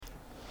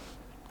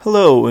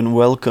Hello and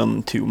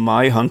welcome to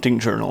My Hunting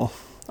Journal.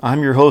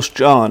 I'm your host,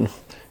 John,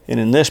 and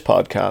in this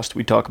podcast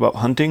we talk about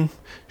hunting,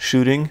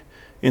 shooting,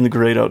 in the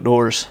great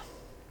outdoors.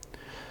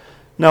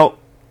 Now,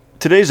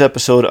 today's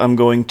episode I'm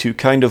going to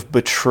kind of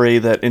betray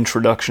that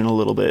introduction a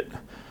little bit.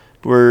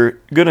 We're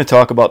going to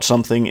talk about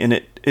something, and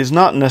it is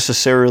not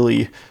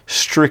necessarily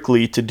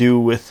strictly to do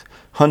with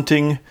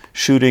hunting,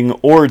 shooting,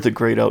 or the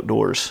great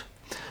outdoors.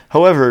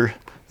 However,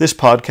 this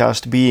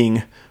podcast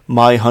being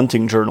My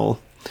Hunting Journal,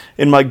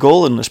 and my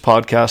goal in this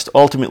podcast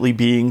ultimately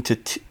being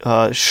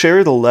to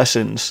share the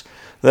lessons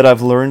that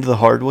I've learned the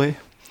hard way,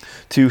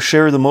 to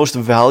share the most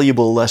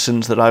valuable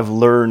lessons that I've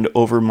learned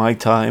over my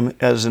time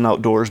as an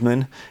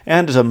outdoorsman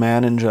and as a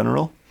man in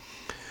general.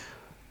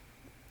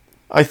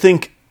 I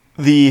think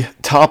the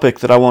topic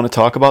that I want to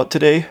talk about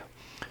today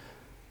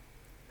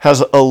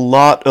has a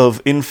lot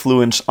of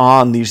influence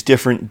on these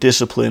different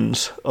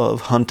disciplines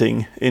of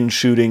hunting and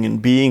shooting and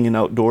being an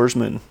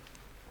outdoorsman.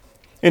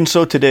 And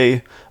so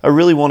today, I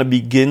really want to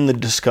begin the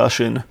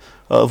discussion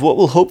of what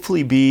will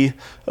hopefully be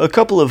a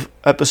couple of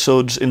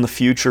episodes in the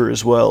future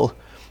as well.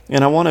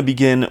 And I want to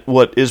begin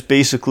what is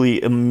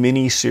basically a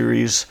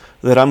mini-series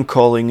that I'm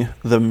calling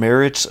The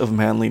Merits of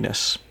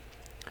Manliness.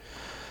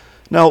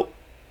 Now,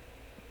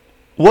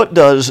 what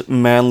does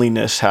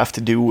manliness have to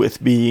do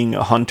with being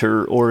a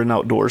hunter or an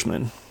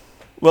outdoorsman?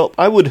 Well,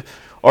 I would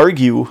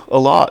argue a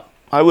lot.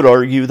 I would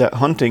argue that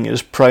hunting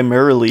is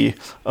primarily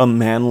a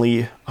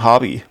manly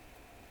hobby.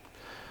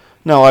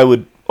 Now, I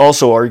would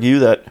also argue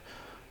that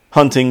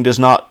hunting does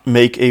not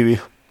make a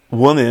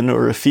woman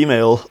or a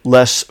female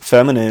less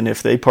feminine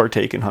if they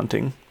partake in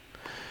hunting.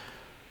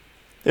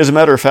 As a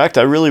matter of fact,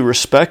 I really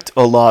respect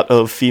a lot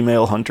of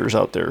female hunters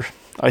out there.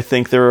 I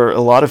think there are a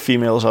lot of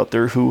females out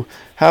there who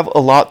have a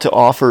lot to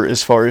offer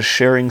as far as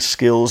sharing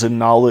skills and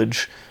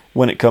knowledge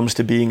when it comes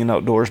to being an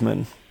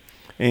outdoorsman.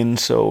 And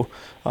so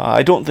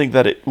I don't think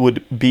that it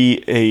would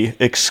be a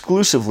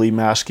exclusively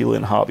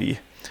masculine hobby.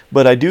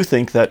 But I do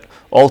think that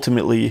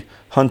ultimately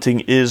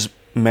hunting is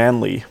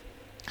manly.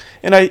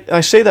 And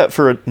I say that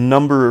for a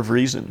number of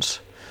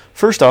reasons.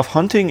 First off,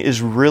 hunting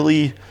is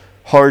really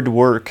hard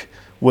work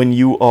when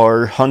you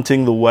are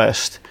hunting the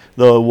West,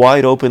 the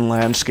wide open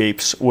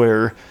landscapes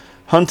where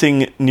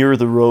hunting near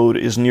the road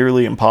is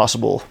nearly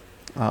impossible.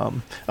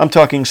 I'm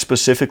talking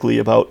specifically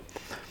about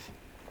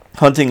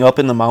hunting up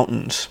in the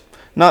mountains,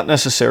 not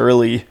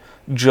necessarily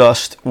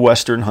just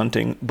Western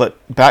hunting, but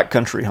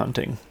backcountry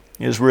hunting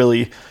is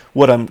really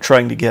what I'm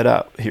trying to get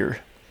at here.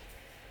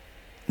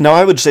 Now,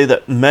 I would say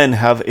that men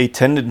have a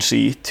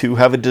tendency to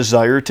have a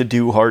desire to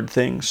do hard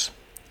things.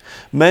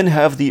 Men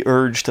have the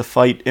urge to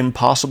fight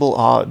impossible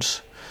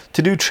odds,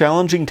 to do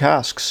challenging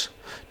tasks,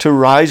 to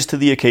rise to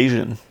the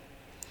occasion.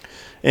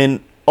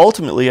 And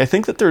ultimately, I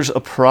think that there's a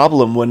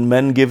problem when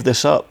men give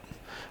this up.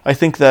 I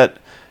think that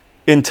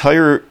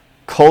entire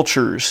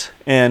cultures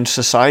and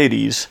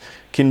societies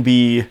can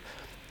be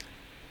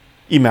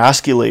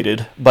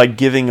emasculated by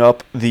giving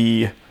up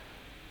the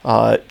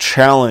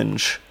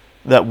challenge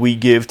that we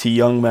give to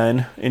young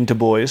men and to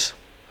boys.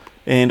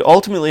 And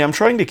ultimately, I'm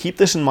trying to keep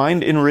this in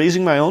mind in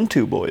raising my own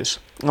two boys.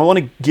 I want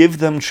to give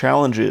them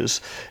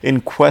challenges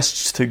and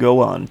quests to go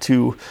on,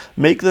 to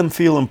make them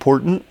feel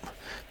important,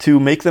 to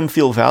make them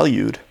feel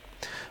valued,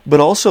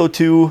 but also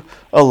to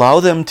allow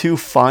them to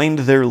find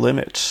their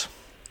limits.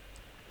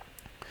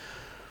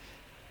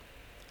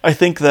 I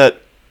think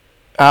that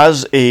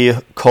as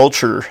a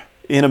culture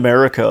in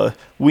America,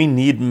 we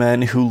need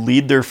men who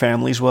lead their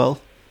families well.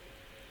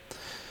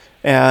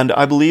 And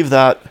I believe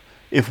that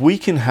if we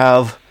can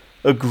have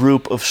a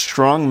group of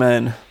strong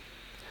men,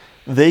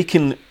 they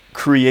can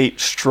create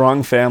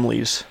strong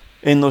families.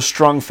 And those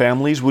strong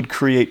families would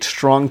create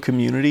strong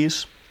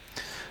communities.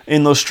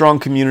 And those strong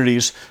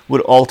communities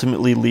would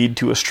ultimately lead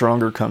to a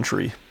stronger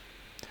country.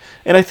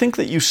 And I think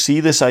that you see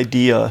this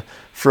idea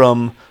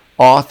from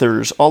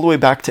authors all the way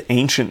back to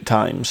ancient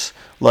times,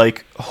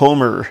 like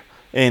Homer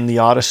and the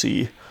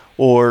Odyssey,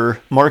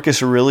 or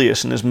Marcus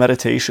Aurelius and his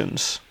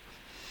Meditations.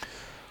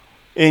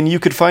 And you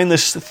could find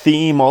this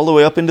theme all the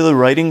way up into the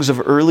writings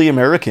of early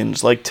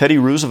Americans like Teddy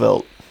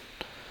Roosevelt,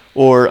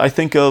 or I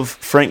think of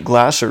Frank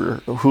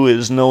Glasser, who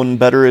is known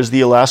better as the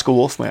Alaska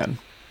Wolfman.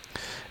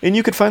 And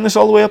you could find this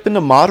all the way up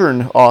into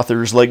modern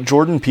authors like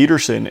Jordan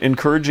Peterson,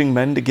 encouraging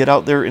men to get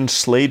out there and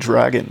slay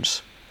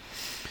dragons.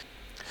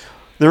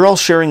 They're all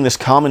sharing this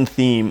common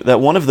theme that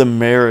one of the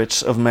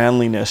merits of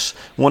manliness,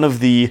 one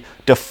of the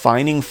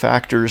defining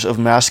factors of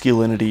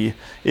masculinity,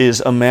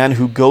 is a man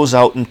who goes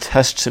out and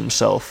tests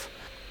himself,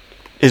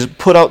 is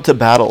put out to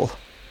battle,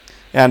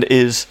 and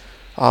is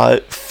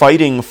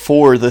fighting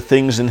for the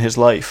things in his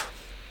life,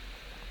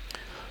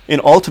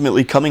 and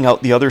ultimately coming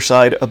out the other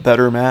side a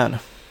better man.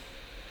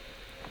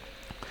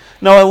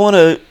 Now, I want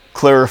to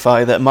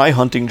clarify that My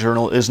Hunting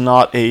Journal is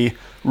not a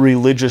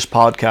religious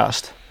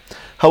podcast.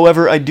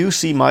 However, I do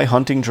see My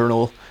Hunting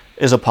Journal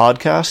as a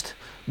podcast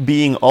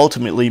being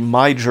ultimately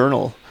my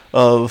journal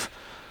of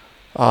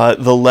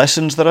the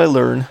lessons that I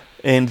learn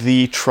and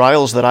the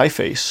trials that I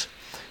face.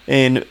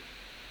 And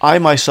I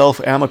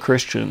myself am a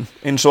Christian,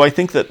 and so I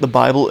think that the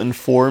Bible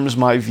informs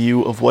my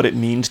view of what it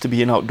means to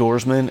be an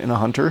outdoorsman and a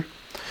hunter.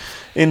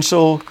 And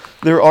so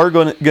there are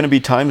going to be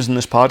times in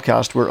this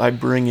podcast where I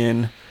bring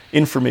in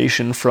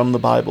information from the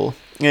Bible.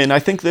 And I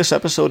think this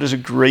episode is a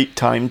great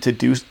time to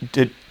do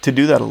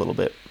that a little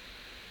bit.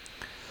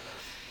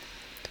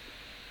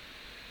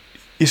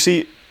 You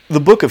see, the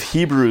book of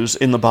Hebrews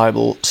in the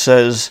Bible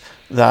says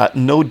that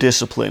no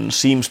discipline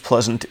seems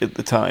pleasant at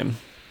the time.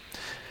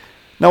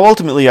 Now,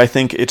 ultimately, I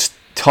think it's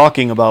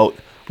talking about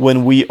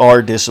when we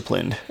are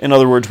disciplined. In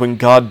other words, when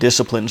God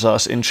disciplines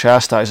us and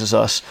chastises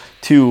us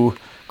to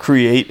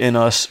create in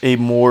us a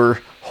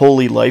more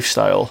holy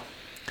lifestyle.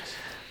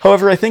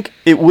 However, I think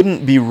it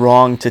wouldn't be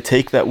wrong to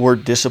take that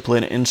word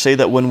discipline and say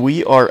that when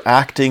we are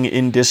acting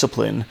in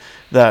discipline,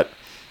 that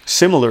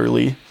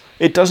similarly,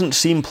 it doesn't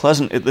seem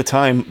pleasant at the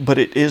time, but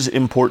it is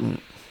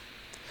important.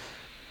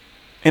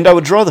 And I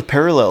would draw the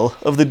parallel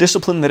of the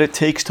discipline that it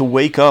takes to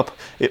wake up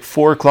at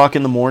 4 o'clock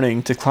in the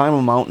morning to climb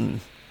a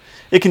mountain.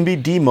 It can be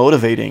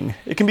demotivating,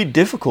 it can be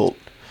difficult,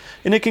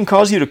 and it can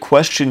cause you to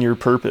question your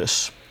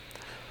purpose.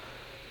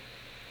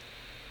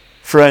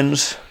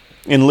 Friends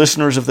and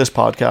listeners of this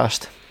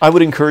podcast, I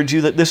would encourage you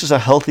that this is a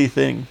healthy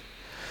thing.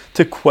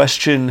 To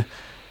question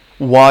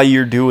why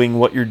you're doing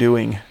what you're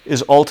doing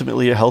is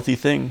ultimately a healthy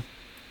thing.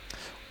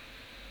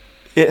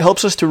 It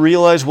helps us to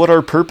realize what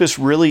our purpose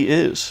really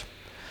is.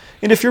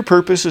 And if your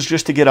purpose is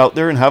just to get out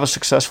there and have a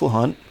successful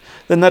hunt,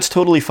 then that's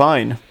totally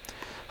fine.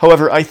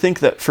 However, I think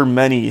that for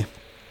many,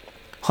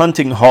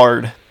 hunting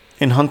hard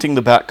and hunting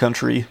the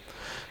backcountry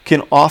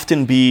can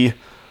often be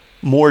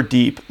more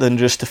deep than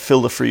just to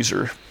fill the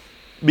freezer.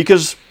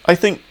 Because I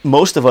think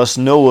most of us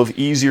know of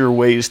easier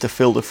ways to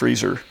fill the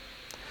freezer.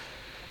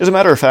 As a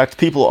matter of fact,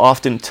 people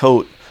often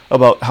tote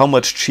about how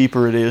much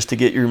cheaper it is to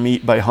get your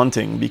meat by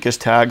hunting because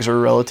tags are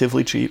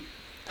relatively cheap.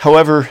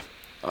 However,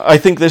 I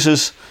think this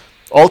is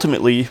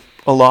ultimately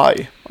a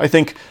lie. I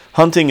think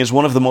hunting is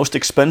one of the most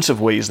expensive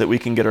ways that we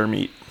can get our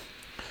meat.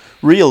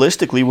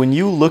 Realistically, when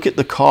you look at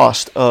the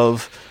cost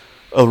of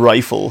a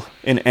rifle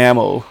and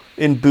ammo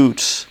and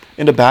boots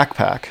and a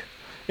backpack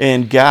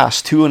and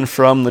gas to and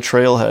from the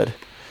trailhead,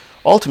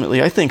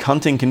 ultimately, I think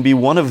hunting can be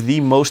one of the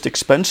most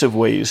expensive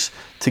ways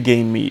to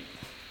gain meat.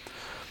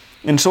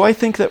 And so I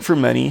think that for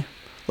many,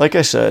 like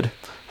I said,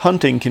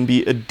 hunting can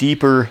be a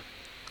deeper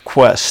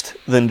quest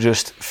than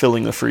just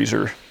filling the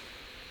freezer.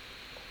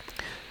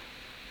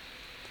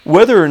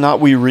 Whether or not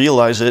we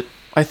realize it,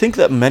 I think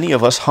that many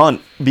of us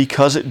hunt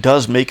because it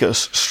does make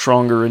us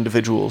stronger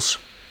individuals.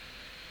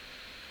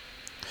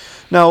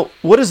 Now,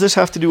 what does this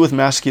have to do with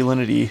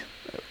masculinity?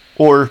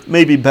 Or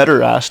maybe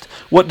better asked,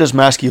 what does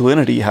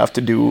masculinity have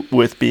to do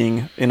with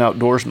being an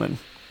outdoorsman?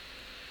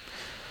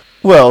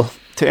 Well,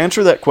 to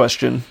answer that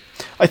question,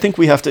 I think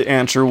we have to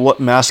answer what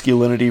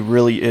masculinity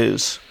really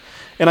is.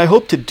 And I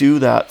hope to do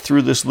that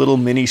through this little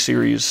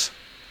mini-series,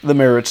 The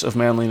Merits of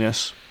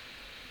Manliness.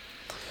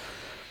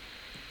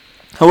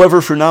 However,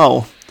 for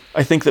now,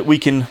 I think that we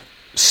can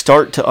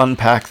start to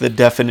unpack the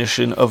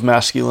definition of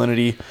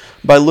masculinity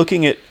by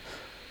looking at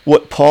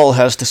what Paul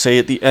has to say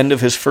at the end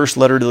of his first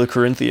letter to the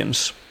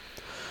Corinthians.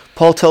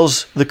 Paul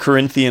tells the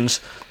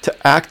Corinthians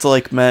to act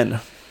like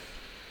men.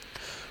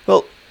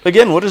 Well,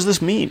 again, what does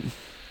this mean?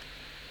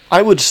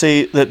 I would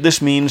say that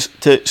this means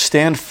to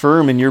stand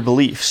firm in your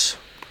beliefs,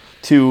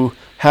 to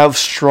have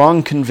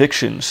strong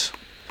convictions,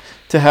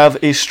 to have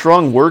a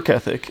strong work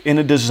ethic and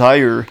a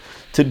desire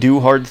to do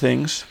hard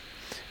things,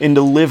 and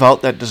to live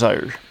out that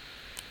desire,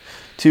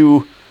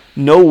 to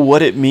know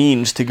what it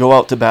means to go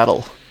out to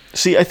battle.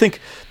 See, I think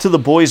to the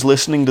boys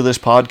listening to this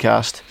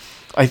podcast,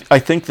 I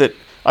think that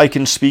I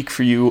can speak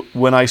for you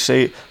when I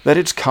say that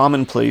it's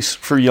commonplace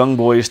for young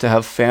boys to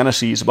have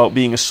fantasies about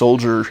being a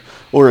soldier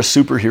or a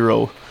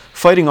superhero,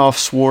 fighting off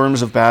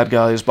swarms of bad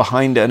guys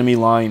behind enemy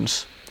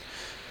lines.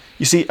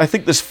 You see, I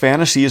think this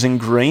fantasy is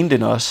ingrained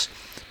in us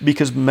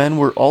because men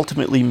were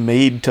ultimately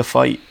made to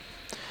fight.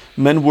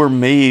 Men were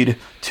made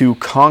to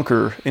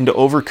conquer and to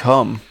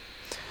overcome.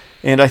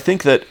 And I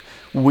think that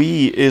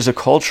we as a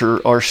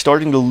culture are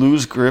starting to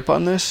lose grip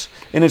on this,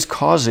 and it's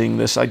causing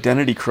this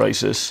identity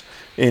crisis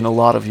in a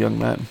lot of young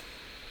men.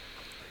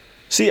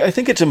 See, I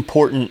think it's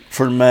important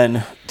for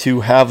men to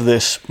have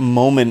this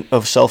moment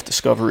of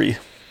self-discovery,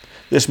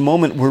 this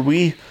moment where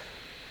we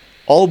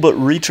all but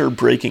reach our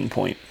breaking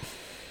point.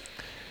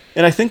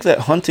 And I think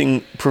that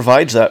hunting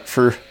provides that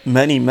for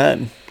many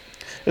men.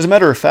 As a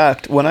matter of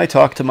fact, when I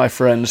talk to my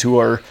friends who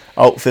are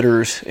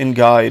outfitters and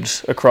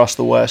guides across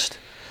the West,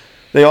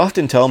 they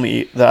often tell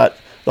me that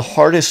the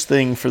hardest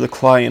thing for the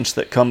clients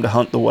that come to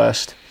hunt the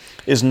West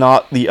is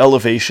not the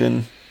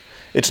elevation,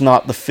 it's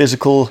not the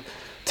physical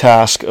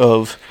task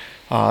of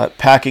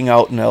packing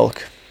out an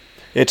elk,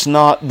 it's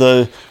not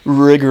the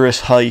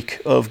rigorous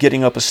hike of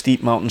getting up a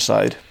steep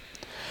mountainside.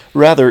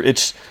 Rather,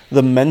 it's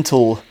the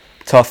mental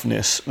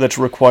toughness that's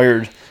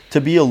required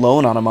to be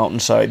alone on a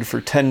mountainside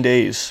for 10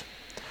 days,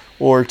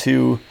 or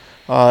to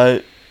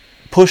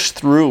push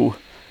through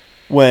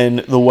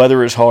when the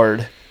weather is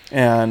hard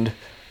and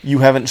you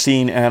haven't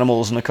seen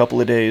animals in a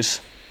couple of days.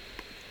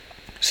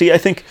 See, I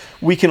think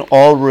we can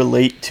all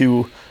relate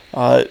to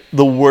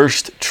the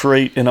worst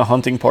trait in a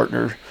hunting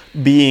partner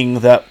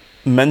being that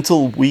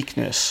mental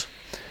weakness,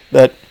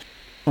 that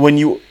when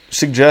you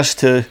suggest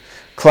to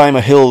climb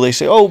a hill, they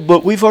say, oh,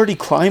 but we've already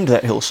climbed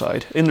that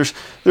hillside, and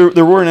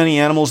there weren't any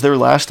animals there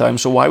last time,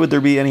 so why would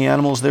there be any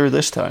animals there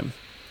this time?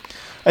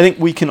 I think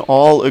we can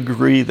all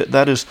agree that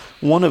that is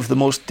one of the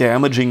most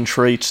damaging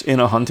traits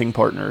in a hunting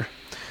partner.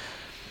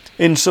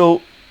 And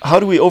so, how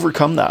do we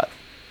overcome that?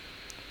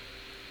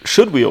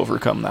 Should we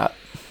overcome that?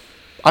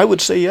 I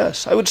would say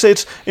yes. I would say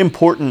it's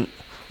important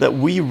that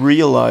we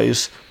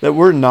realize that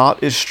we're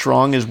not as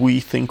strong as we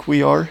think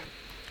we are,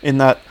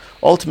 and that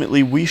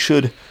ultimately we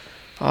should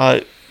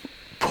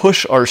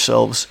push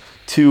ourselves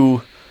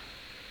to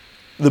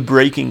the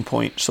breaking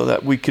point so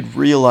that we could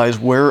realize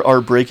where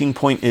our breaking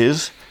point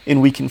is,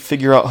 and we can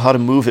figure out how to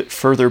move it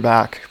further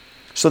back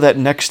so that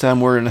next time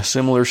we're in a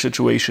similar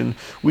situation,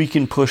 we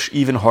can push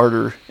even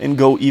harder and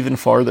go even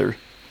farther.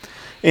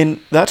 And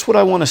that's what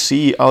I want to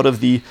see out of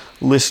the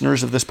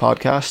listeners of this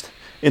podcast,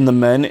 in the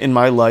men in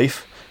my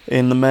life,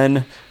 in the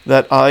men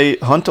that I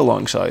hunt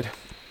alongside.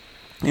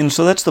 And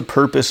so that's the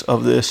purpose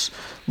of this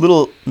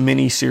little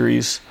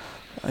mini-series,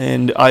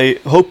 and I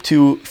hope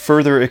to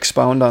further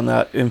expound on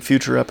that in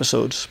future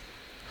episodes.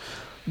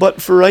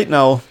 But for right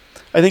now,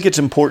 I think it's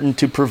important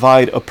to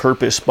provide a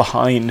purpose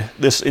behind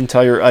this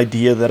entire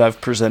idea that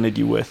I've presented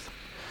you with.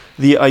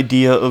 The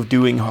idea of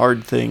doing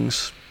hard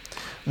things.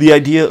 The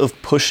idea of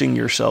pushing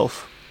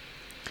yourself.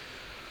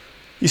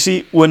 You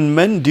see, when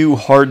men do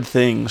hard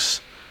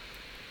things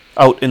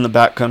out in the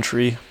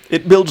backcountry,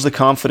 it builds the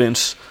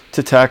confidence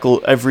to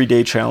tackle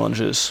everyday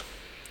challenges.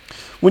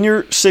 When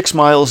you're 6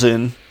 miles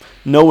in,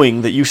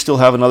 knowing that you still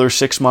have another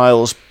 6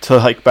 miles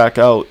to hike back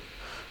out,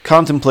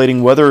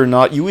 contemplating whether or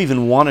not you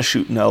even want to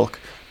shoot an elk,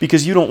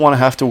 because you don't want to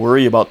have to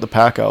worry about the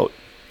pack out.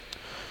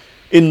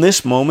 In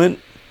this moment,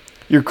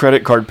 your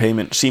credit card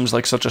payment seems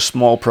like such a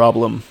small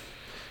problem.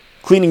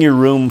 Cleaning your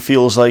room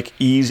feels like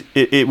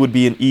it would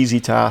be an easy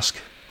task.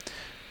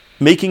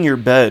 Making your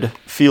bed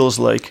feels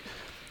like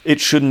it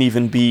shouldn't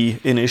even be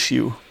an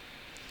issue.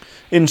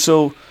 And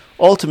so,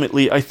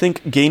 ultimately, I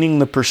think gaining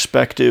the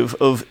perspective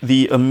of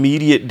the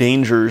immediate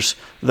dangers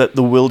that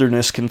the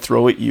wilderness can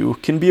throw at you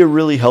can be a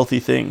really healthy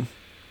thing.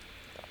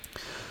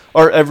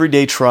 Our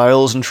everyday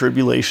trials and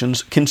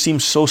tribulations can seem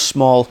so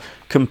small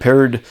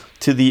compared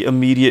to the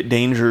immediate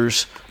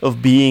dangers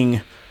of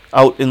being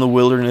out in the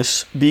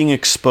wilderness, being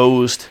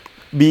exposed,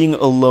 being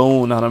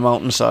alone on a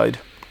mountainside.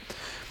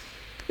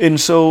 And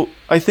so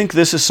I think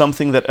this is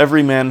something that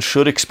every man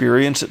should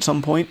experience at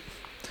some point.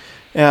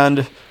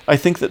 And I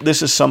think that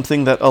this is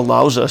something that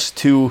allows us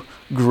to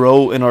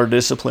grow in our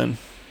discipline.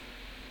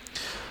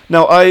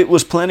 Now, I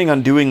was planning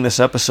on doing this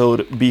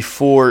episode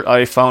before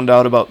I found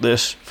out about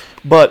this,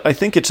 but I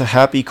think it's a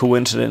happy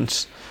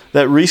coincidence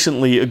that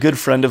recently a good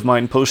friend of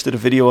mine posted a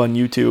video on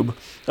YouTube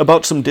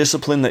about some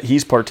discipline that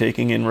he's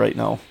partaking in right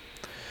now.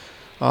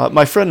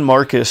 My friend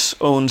Marcus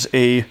owns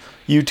a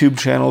YouTube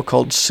channel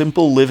called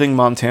Simple Living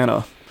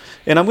Montana,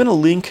 and I'm going to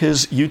link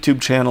his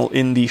YouTube channel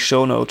in the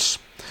show notes.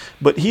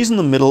 But he's in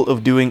the middle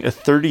of doing a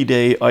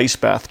 30-day ice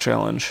bath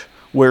challenge,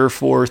 where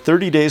for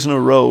 30 days in a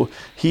row,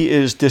 he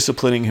is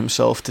disciplining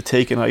himself to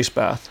take an ice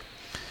bath.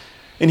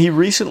 And he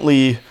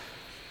recently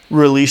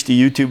released a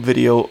YouTube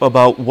video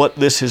about what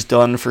this has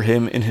done for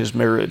him in his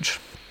marriage.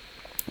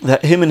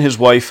 That him and his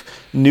wife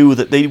knew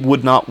that they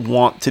would not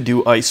want to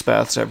do ice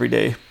baths every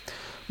day.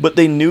 But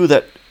they knew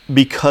that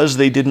because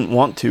they didn't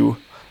want to,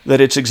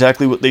 that it's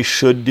exactly what they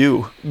should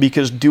do.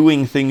 Because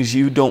doing things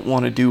you don't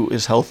want to do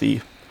is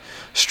healthy.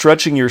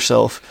 Stretching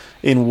yourself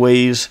in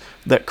ways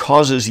that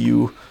causes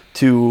you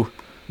to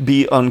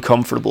be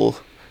uncomfortable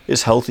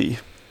is healthy.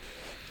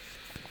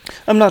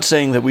 I'm not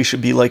saying that we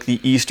should be like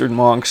the Eastern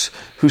monks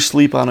who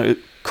sleep on a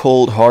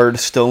cold, hard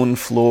stone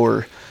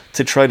floor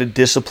to try to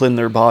discipline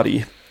their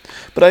body.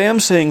 But I am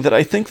saying that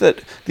I think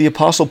that the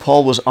Apostle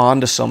Paul was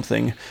onto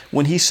something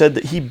when he said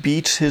that he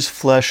beats his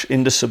flesh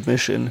into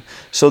submission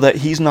so that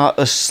he's not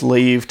a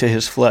slave to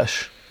his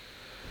flesh.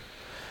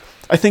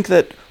 I think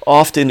that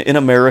often in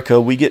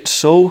America we get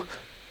so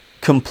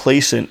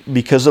complacent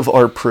because of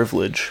our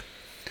privilege.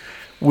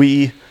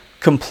 We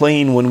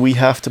complain when we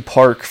have to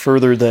park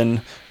further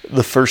than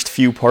the first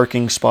few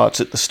parking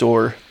spots at the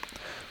store.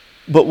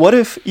 But what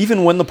if,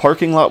 even when the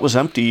parking lot was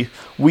empty,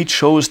 we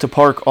chose to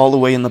park all the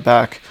way in the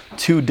back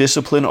to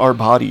discipline our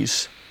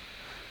bodies?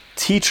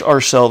 Teach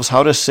ourselves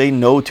how to say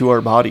no to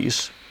our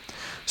bodies,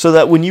 so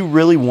that when you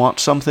really want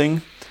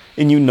something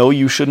and you know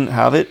you shouldn't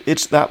have it,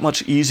 it's that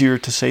much easier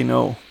to say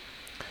no.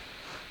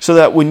 So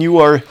that when you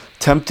are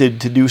tempted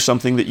to do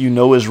something that you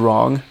know is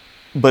wrong,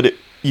 but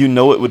you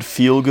know it would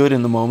feel good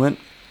in the moment,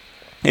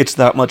 it's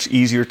that much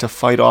easier to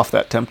fight off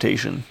that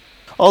temptation.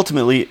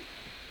 Ultimately,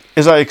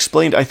 as I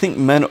explained, I think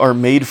men are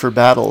made for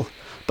battle,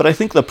 but I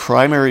think the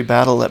primary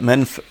battle that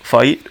men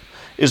fight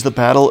is the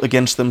battle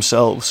against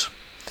themselves.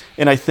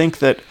 And I think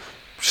that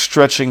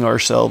stretching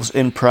ourselves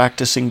and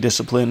practicing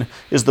discipline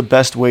is the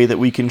best way that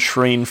we can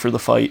train for the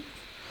fight.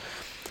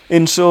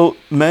 And so,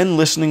 men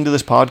listening to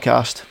this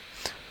podcast,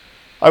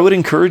 I would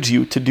encourage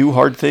you to do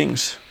hard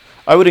things.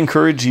 I would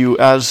encourage you,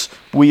 as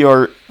we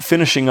are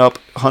finishing up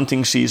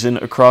hunting season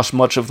across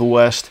much of the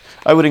West,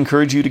 I would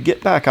encourage you to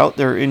get back out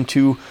there and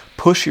to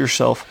push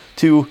yourself,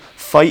 to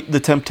fight the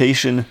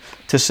temptation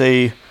to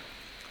say,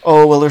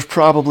 oh, well, there's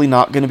probably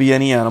not going to be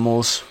any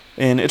animals,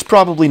 and it's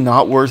probably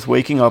not worth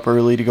waking up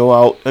early to go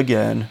out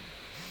again.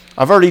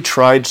 I've already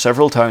tried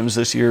several times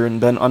this year and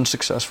been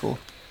unsuccessful.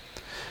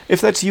 If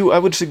that's you, I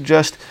would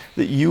suggest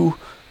that you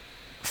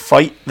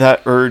fight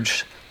that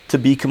urge to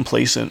be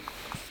complacent,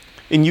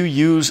 and you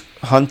use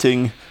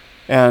hunting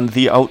and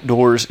the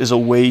outdoors as a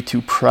way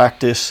to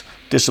practice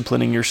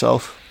disciplining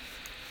yourself,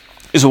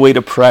 is a way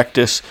to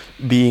practice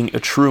being a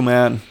true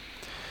man.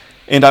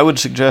 And I would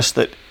suggest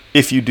that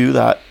if you do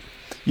that,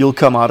 you'll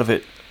come out of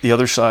it the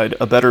other side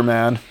a better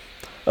man,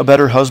 a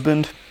better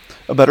husband,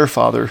 a better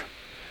father,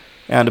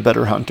 and a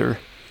better hunter.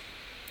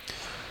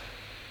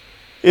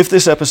 If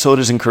this episode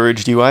has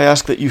encouraged you, I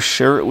ask that you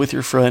share it with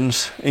your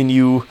friends and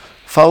you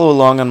follow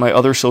along on my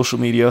other social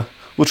media,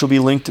 which will be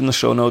linked in the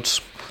show notes.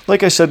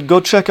 Like I said, go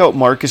check out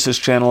Marcus's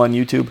channel on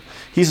YouTube.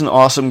 He's an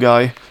awesome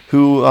guy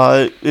who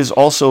is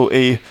also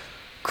a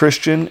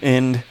Christian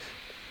and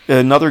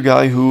another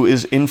guy who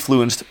is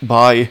influenced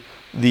by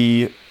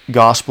the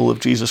gospel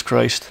of Jesus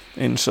Christ.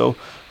 And so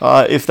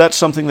if that's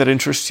something that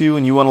interests you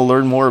and you want to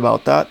learn more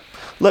about that,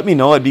 let me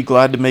know. I'd be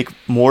glad to make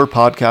more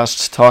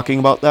podcasts talking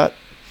about that.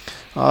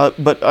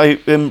 But I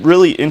am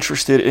really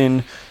interested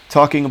in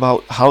talking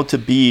about how to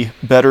be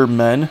better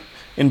men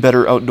and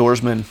better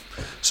outdoorsmen.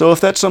 So if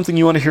that's something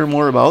you want to hear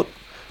more about,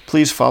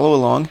 please follow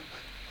along.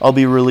 I'll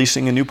be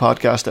releasing a new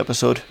podcast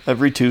episode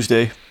every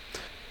Tuesday.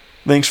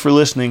 Thanks for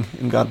listening,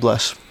 and God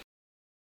bless.